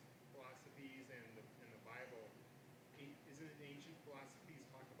ancient philosophies and the Bible, isn't it ancient philosophies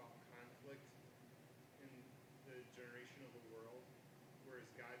talk about conflict in the generation of the world, whereas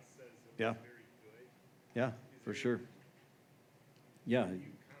God says it was very good? Yeah, for sure. Yeah,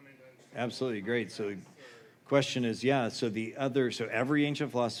 absolutely great. So question is, so every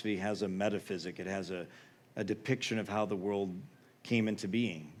ancient philosophy has a metaphysic. It has a depiction of how the world came into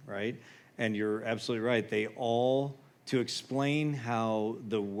being, right? And you're absolutely right. They all, to explain how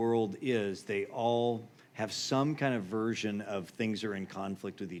the world is, they all have some kind of version of things are in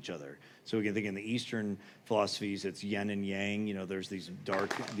conflict with each other. So we can think in the Eastern philosophies, it's yin and yang. You know, there's these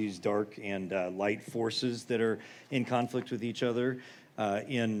dark and light forces that are in conflict with each other.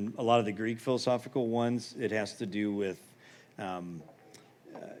 In a lot of the Greek philosophical ones, it has to do with an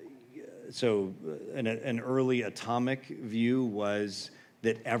early atomic view was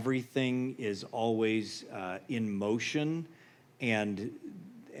that everything is always in motion and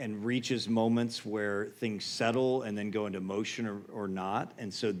reaches moments where things settle and then go into motion or not.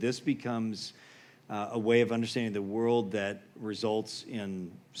 And so this becomes a way of understanding the world that results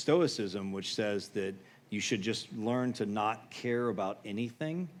in Stoicism, which says that you should just learn to not care about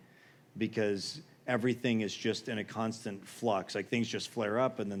anything because everything is just in a constant flux. Like things just flare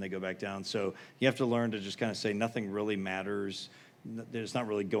up and then they go back down. So you have to learn to just kind of say nothing really matters. It's not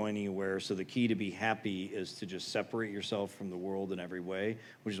really going anywhere. So the key to be happy is to just separate yourself from the world in every way,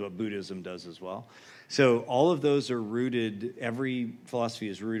 which is what Buddhism does as well. So all of those are rooted, every philosophy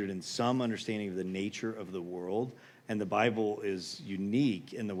is rooted in some understanding of the nature of the world. And the Bible is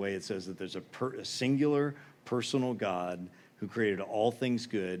unique in the way it says that there's a singular personal God who created all things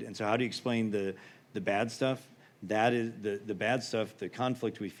good. And so how do you explain the bad stuff? That is the bad stuff, the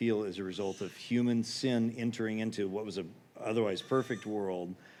conflict we feel is a result of human sin entering into what was a otherwise perfect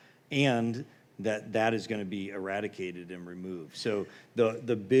world, and that is going to be eradicated and removed. So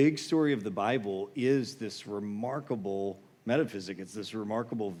the big story of the Bible is this remarkable metaphysic. It's this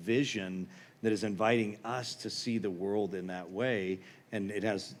remarkable vision that is inviting us to see the world in that way, and it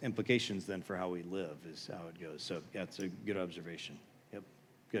has implications then for how we live is how it goes. So yeah, it's a good observation. Yep,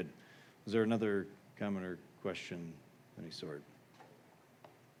 good. Was there another comment or question of any sort?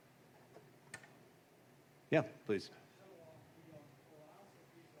 Yeah, please.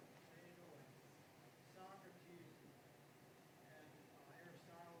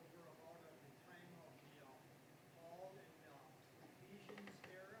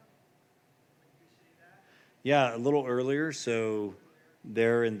 Yeah, a little earlier. So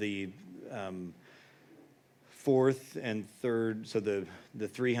they're in the fourth and third, so the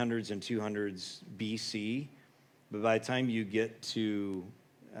 300s and 200s BC. But by the time you get to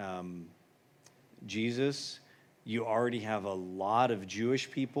Jesus, you already have a lot of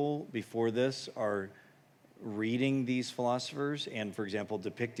Jewish people before this are reading these philosophers and, for example,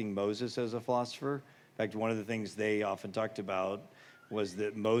 depicting Moses as a philosopher. In fact, one of the things they often talked about was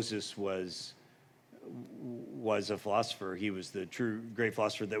that Moses was a philosopher. He was the true great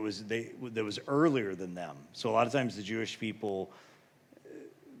philosopher that was earlier than them. So a lot of times the Jewish people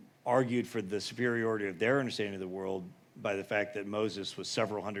argued for the superiority of their understanding of the world by the fact that Moses was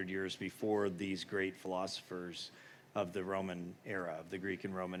several hundred years before these great philosophers of the Roman era, of the Greek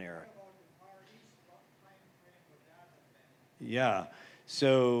and Roman era. Yeah,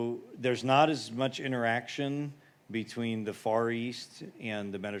 so there's not as much interaction between the Far East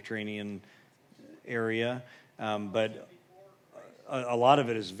and the Mediterranean area, but a lot of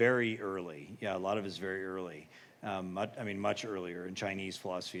it is very early. Yeah, a lot of it is very early. Much earlier in Chinese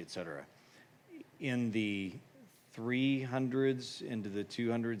philosophy, etc. In the 300s into the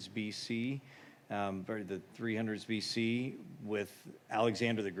 200s BC, or the 300s BC, with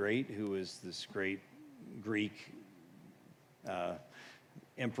Alexander the Great, who was this great Greek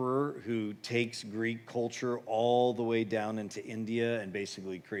emperor who takes Greek culture all the way down into India and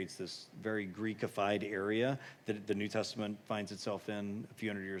basically creates this very Greekified area that the New Testament finds itself in a few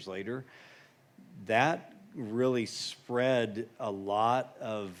hundred years later. That really spread a lot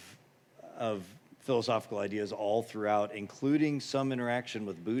of philosophical ideas all throughout, including some interaction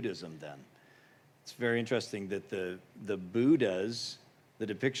with Buddhism then. It's very interesting that the Buddhas, the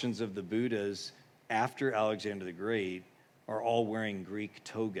depictions of the Buddhas after Alexander the Great are all wearing Greek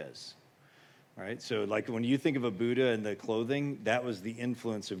togas, right? So like when you think of a Buddha and the clothing, that was the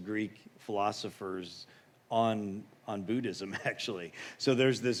influence of Greek philosophers on Buddhism, actually. So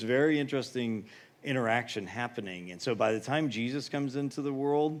there's this very interesting interaction happening. And so by the time Jesus comes into the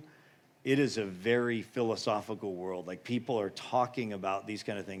world, it is a very philosophical world. Like people are talking about these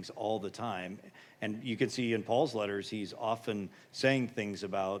kind of things all the time. And you can see in Paul's letters, he's often saying things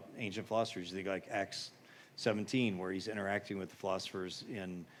about ancient philosophers. You think like Acts 17, where he's interacting with the philosophers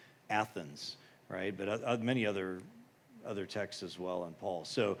in Athens, right? But many other texts as well in Paul.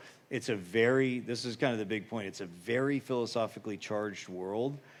 So this is kind of the big point. It's a very philosophically charged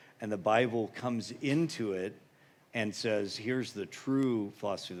world, and the Bible comes into it and says, here's the true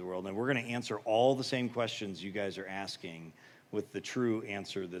philosophy of the world. And we're going to answer all the same questions you guys are asking with the true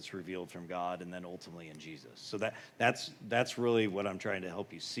answer that's revealed from God and then ultimately in Jesus. So that's really what I'm trying to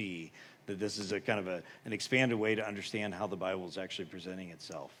help you see, that this is a kind of an expanded way to understand how the Bible is actually presenting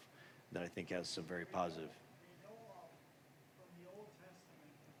itself that I think has some very positive. We know from the Old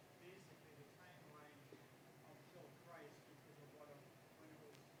Testament, basically the timeline until Christ, because of when it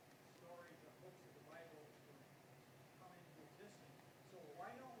was stories or books of the Bible were coming into existence. So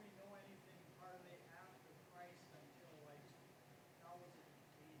why don't we know anything hardly after Christ until like 1000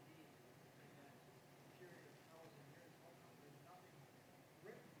 AD, in that period of 1,000 years? How come there's nothing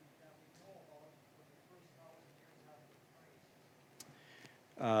written that we know about for the first 1,000 years after Christ?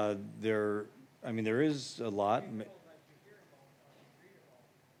 There is a lot. People that you hear about, read about.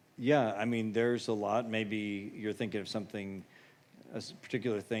 Yeah, I mean, there's a lot. Maybe you're thinking of something,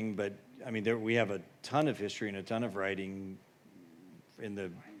 particular thing, but I mean, we have a ton of history and a ton of writing in the. I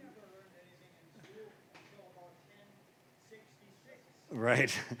never learned anything in school until about 1066.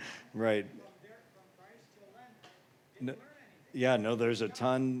 Right, right. From Christ till then, No, didn't learn anything. yeah, no, there's a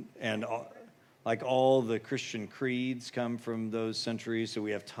ton, and like all the Christian creeds come from those centuries. So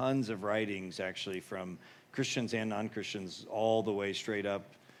we have tons of writings actually from Christians and non-Christians all the way straight up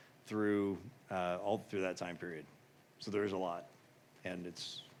through all through that time period. So there's a lot, and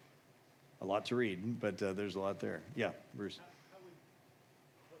it's a lot to read, but there's a lot there. Yeah, Bruce. How would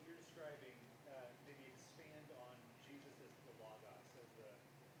what you're describing maybe expand on Jesus as the Logos, as the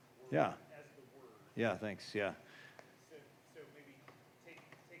Word, Yeah. as the Word? Yeah, thanks. Yeah. So maybe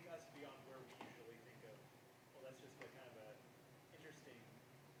take us beyond where we usually think of. Well, that's just a kind of a interesting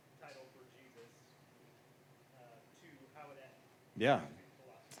title for Jesus. To how that. Yeah.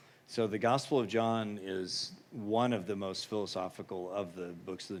 Philosophy. So the Gospel of John is one of the most philosophical of the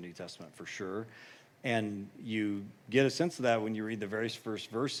books of the New Testament, for sure. And you get a sense of that when you read the very first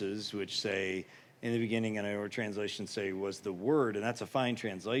verses, which say, in the beginning, and our translations say, was the Word, and that's a fine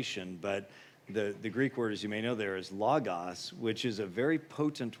translation, but the Greek word, as you may know there, is logos, which is a very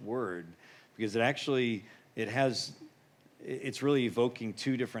potent word, because it's really evoking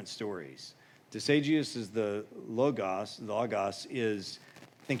two different stories. To say Jesus is the logos is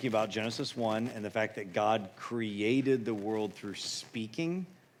thinking about Genesis 1 and the fact that God created the world through speaking.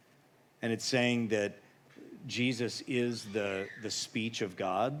 And it's saying that Jesus is the speech of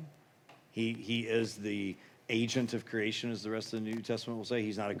God. He is the agent of creation, as the rest of the New Testament will say.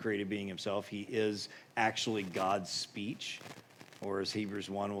 He's not a created being himself. He is actually God's speech, or as Hebrews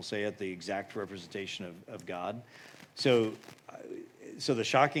 1 will say it, the exact representation of God. So the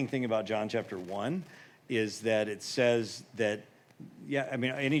shocking thing about John chapter 1 is that it says that, yeah, I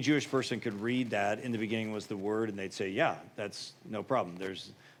mean, any Jewish person could read that, in the beginning was the Word, and they'd say, yeah, that's no problem.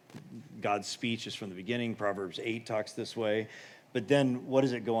 God's speech is from the beginning. Proverbs 8 talks this way. But then what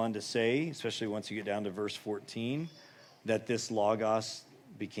does it go on to say, especially once you get down to verse 14, that this Logos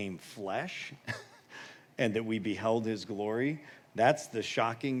became flesh and that we beheld his glory? That's the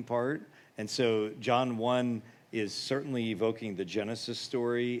shocking part. And so John 1 is certainly evoking the Genesis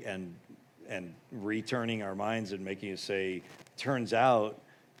story and returning our minds and making us say, turns out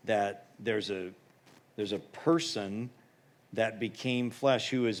that there's a person that became flesh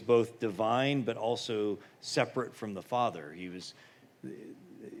who is both divine but also separate from the Father. He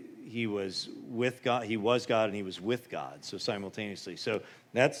was with God, he was God, and he was with God, so simultaneously. So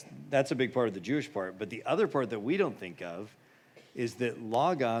that's a big part of the Jewish part. But the other part that we don't think of is that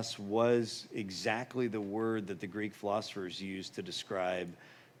logos was exactly the word that the Greek philosophers used to describe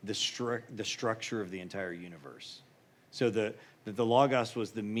the structure of the entire universe. So the logos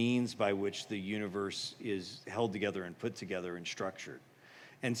was the means by which the universe is held together and put together and structured.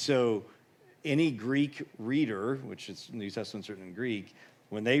 And so any Greek reader, which is New Testament written in Greek,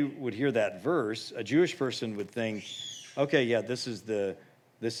 when they would hear that verse, a Jewish person would think, okay, yeah, this is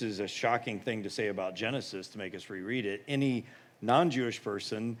a shocking thing to say about Genesis to make us reread it. Any non-Jewish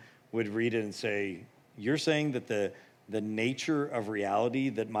person would read it and say, you're saying that the nature of reality,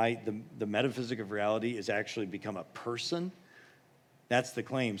 that the metaphysic of reality is actually become a person? That's the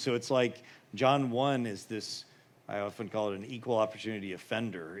claim. So it's like John 1 is this, I often call it an equal opportunity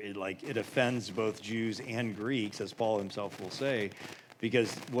offender. It offends both Jews and Greeks, as Paul himself will say,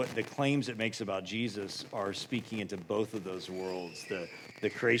 because what the claims it makes about Jesus are speaking into both of those worlds, the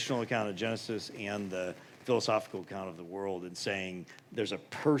creational account of Genesis and the philosophical account of the world, and saying there's a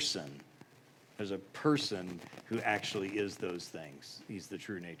person who actually is those things. He's the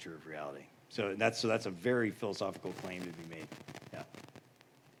true nature of reality. So that's a very philosophical claim to be made. Yeah.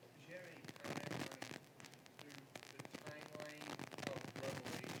 Do you have any comment on through the timeline of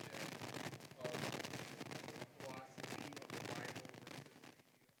revelation of the philosophy of the Bible versus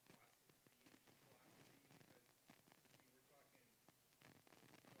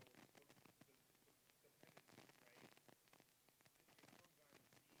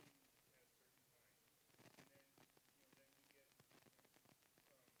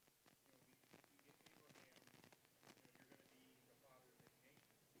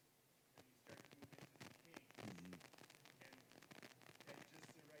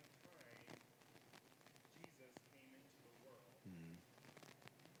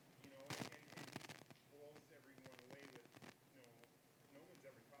maybe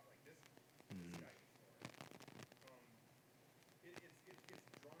a philosophy?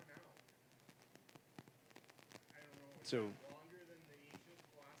 So Longer than the ancient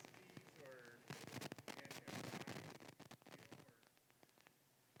philosophies,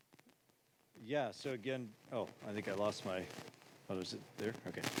 yeah, so again, I think I lost my, is it there?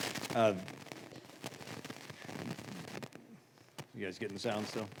 Okay. You guys getting the sound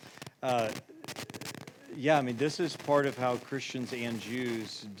still? Yeah, I mean, this is part of how Christians and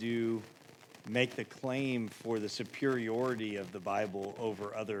Jews do make the claim for the superiority of the Bible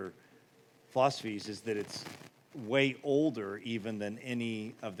over other philosophies, is that it's way older even than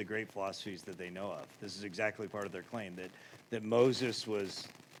any of the great philosophies that they know of. This is exactly part of their claim, that Moses was,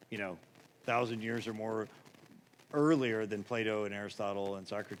 1,000 years or more earlier than Plato and Aristotle and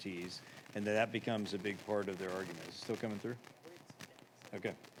Socrates, and that becomes a big part of their argument. Is it still coming through?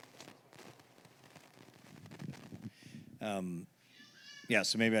 Okay. Yeah,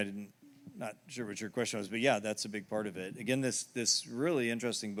 so maybe not sure what your question was, but yeah, that's a big part of it. Again, this really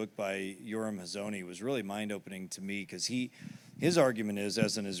interesting book by Yoram Hazony was really mind-opening to me, because his argument is,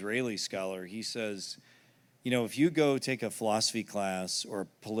 as an Israeli scholar, he says, if you go take a philosophy class or a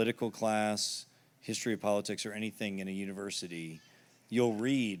political class, history of politics or anything in a university, you'll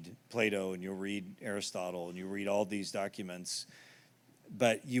read Plato and you'll read Aristotle and you'll read all these documents,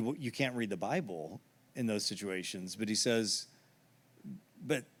 but you can't read the Bible in those situations. But he says,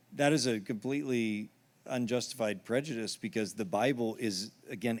 but that is a completely unjustified prejudice, because the Bible is,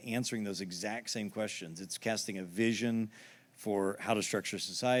 again, answering those exact same questions. It's casting a vision for how to structure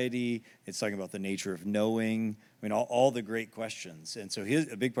society. It's talking about the nature of knowing. I mean, all the great questions. And so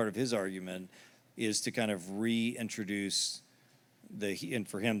a big part of his argument is to kind of reintroduce and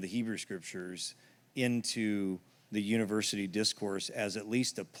for him, the Hebrew Scriptures into the university discourse as at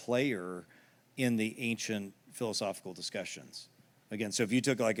least a player in the ancient philosophical discussions. Again, so if you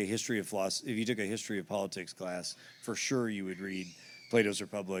took like a history of philosophy, if you took a history of politics class, for sure you would read Plato's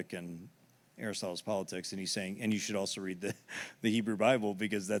Republic and Aristotle's Politics, and he's saying, and you should also read the Hebrew Bible,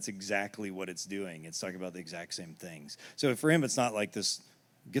 because that's exactly what it's doing. It's talking about the exact same things. So for him, it's not like this,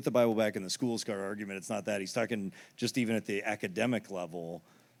 get the Bible back in the schools car argument. It's not that. He's talking just even at the academic level,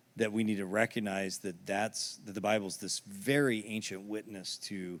 that we need to recognize that that the Bible's this very ancient witness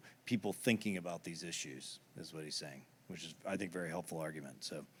to people thinking about these issues, is what he's saying, which is, I think, very helpful argument.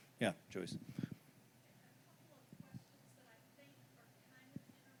 So, yeah, Joyce.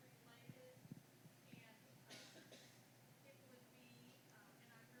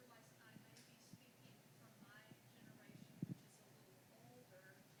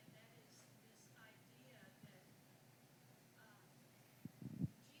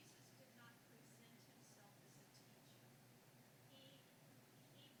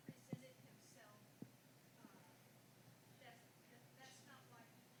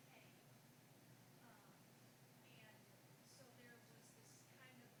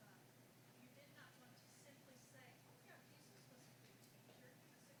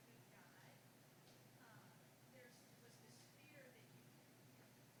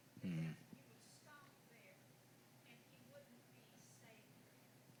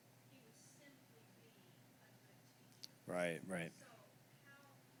 Right, right. So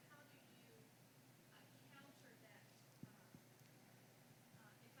how do you counter that?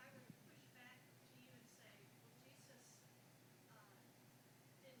 If I were to push back to you and say, well, Jesus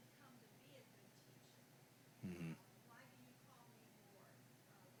didn't come to be a good teacher. Hmm. Why do you call me Lord?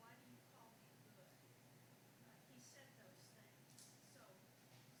 Why do you call me good? He said those things. So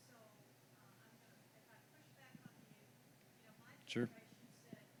I'm gonna, if I push back on you, my Sure. generation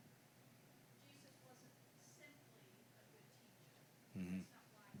said Jesus wasn't simply a good teacher. Hmm. That's not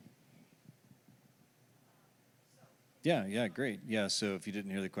why he came. So Yeah, yeah, great. Yeah, so if you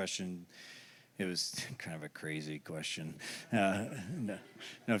didn't hear the question, it was kind of a crazy question. No,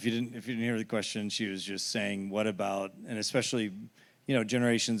 no, if you didn't hear the question, she was just saying, what about, and especially,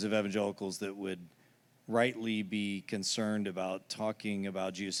 generations of evangelicals that would rightly be concerned about talking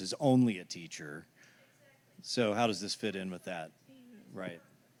about Jesus as only a teacher. So how does this fit in with that? Right,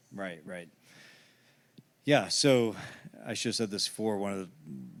 right, right. Yeah, so I should have said this before. One of the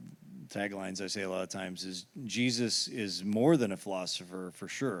taglines I say a lot of times is Jesus is more than a philosopher for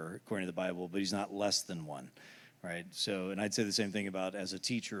sure, according to the Bible, but he's not less than one, right? So, and I'd say the same thing about as a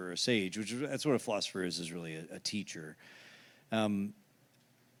teacher or a sage, which that's what a philosopher is really a teacher.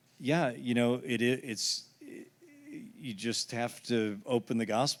 Yeah, it's you just have to open the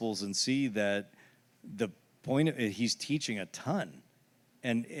Gospels and see that the point of he's teaching a ton,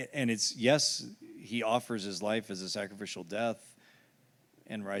 and it's yes, he offers his life as a sacrificial death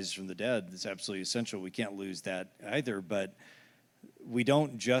and rises from the dead. It's absolutely essential. We can't lose that either. But we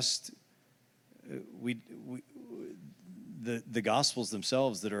don't just we the Gospels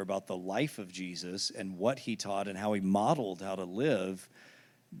themselves that are about the life of Jesus and what he taught and how he modeled how to live.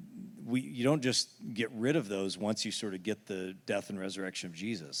 You don't just get rid of those once you sort of get the death and resurrection of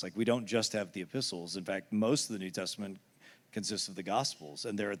Jesus. Like we don't just have the epistles. In fact, most of the New Testament consists of the Gospels,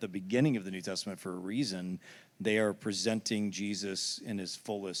 and they're at the beginning of the New Testament for a reason. They are presenting Jesus in his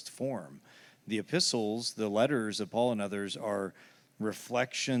fullest form. The epistles, the letters of Paul and others, are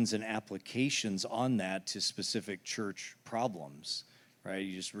reflections and applications on that to specific church problems, right?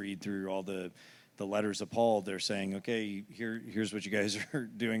 You just read through all the letters of Paul. They're saying, okay, here's what you guys are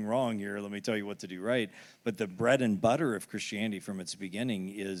doing wrong here. Let me tell you what to do right. But the bread and butter of Christianity from its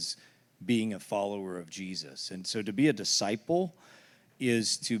beginning is being a follower of Jesus. And so to be a disciple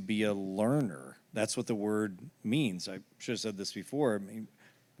is to be a learner. That's what the word means. I should have said this before. I mean,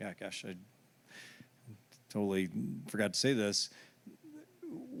 yeah, gosh, I totally forgot to say this.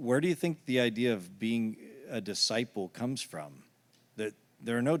 Where do you think the idea of being a disciple comes from? That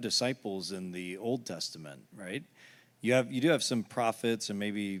there are no disciples in the Old Testament, right? You do have some prophets and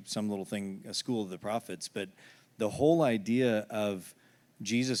maybe some little thing, a school of the prophets, but the whole idea of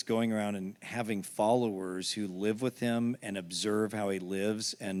Jesus going around and having followers who live with him and observe how he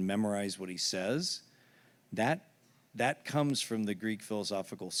lives and memorize what he says, that comes from the Greek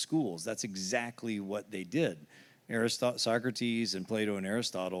philosophical schools. That's exactly what they did. Socrates and Plato and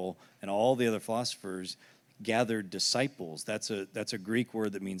Aristotle and all the other philosophers gathered disciples. That's a Greek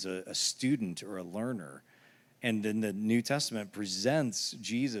word that means a student or a learner. And then the New Testament presents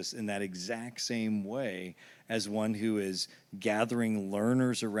Jesus in that exact same way as one who is gathering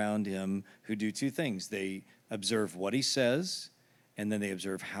learners around him who do two things. They observe what he says, and then they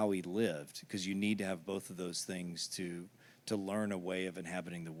observe how he lived, because you need to have both of those things to learn a way of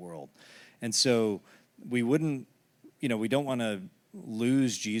inhabiting the world. And so we don't want to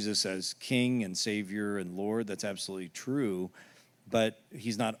lose Jesus as King and Savior and Lord. That's absolutely true. But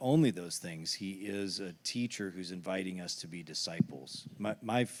he's not only those things. He is a teacher who's inviting us to be disciples.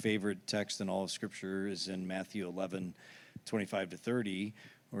 My favorite text in all of Scripture is in Matthew 11:25-30,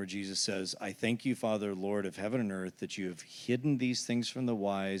 where Jesus says, I thank you, Father, Lord of heaven and earth, that you have hidden these things from the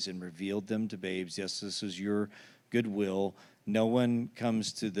wise and revealed them to babes. Yes, this is your good will. No one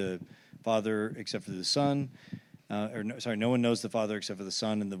comes to the Father except for the Son. No one knows the Father except for the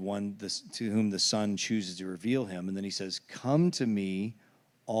Son and the one to whom the Son chooses to reveal him. And then he says, come to me,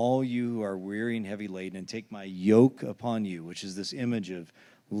 all you who are weary and heavy laden, and take my yoke upon you, which is this image of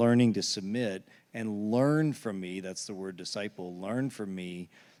learning to submit, and learn from me. That's the word disciple. Learn from me,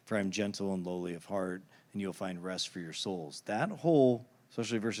 for I'm gentle and lowly of heart, and you'll find rest for your souls. That whole,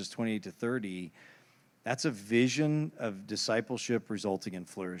 especially verses 28-30, that's a vision of discipleship resulting in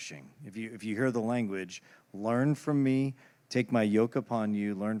flourishing. If you hear the language, learn from me, take my yoke upon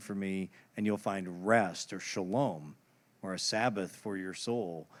you, learn from me, and you'll find rest or shalom or a Sabbath for your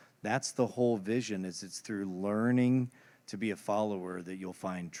soul. That's the whole vision, is it's through learning to be a follower that you'll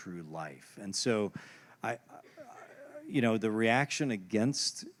find true life. And so the reaction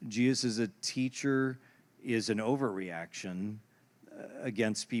against Jesus as a teacher is an overreaction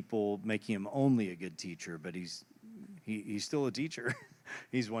against people making him only a good teacher, but he's He's still a teacher.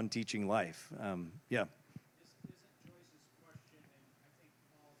 He's one teaching life. Yeah. Isn't Joyce's question, and I think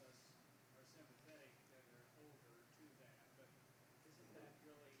all of us are sympathetic that are older to that, but isn't that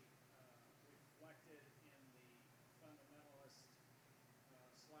really reflected in the fundamentalist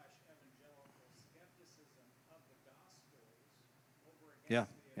slash evangelical skepticism of the Gospels over Yeah.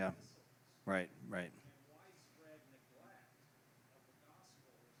 against the Yeah. epistles? Right. Right. And widespread neglect of the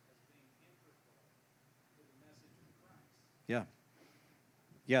Gospels as being integral to the message of Christ. Yeah.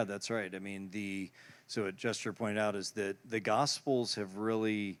 Yeah, that's right. I mean, so what Jester pointed out is that the Gospels have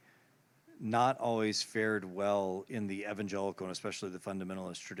really not always fared well in the evangelical and especially the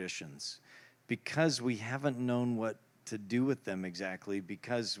fundamentalist traditions because we haven't known what to do with them exactly,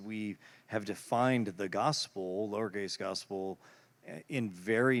 because we have defined the gospel, lowercase gospel, in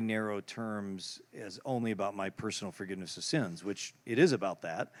very narrow terms as only about my personal forgiveness of sins, which it is about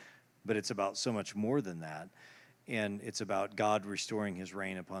that, but it's about so much more than that. And it's about God restoring his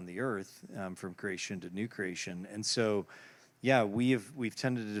reign upon the earth, from creation to new creation. And so, yeah, we've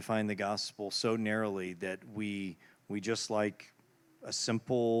tended to define the gospel so narrowly that we just like a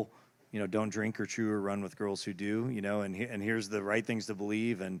simple, don't drink or chew or run with girls who do, and here's the right things to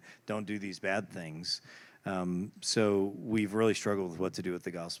believe, and don't do these bad things. So we've really struggled with what to do with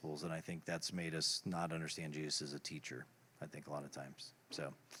the Gospels, and I think that's made us not understand Jesus as a teacher, I think, a lot of times.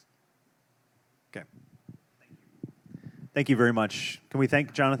 So, okay. Thank you very much. Can we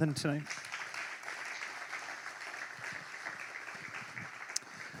thank Jonathan tonight?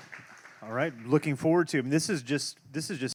 All right, looking forward to him. This is just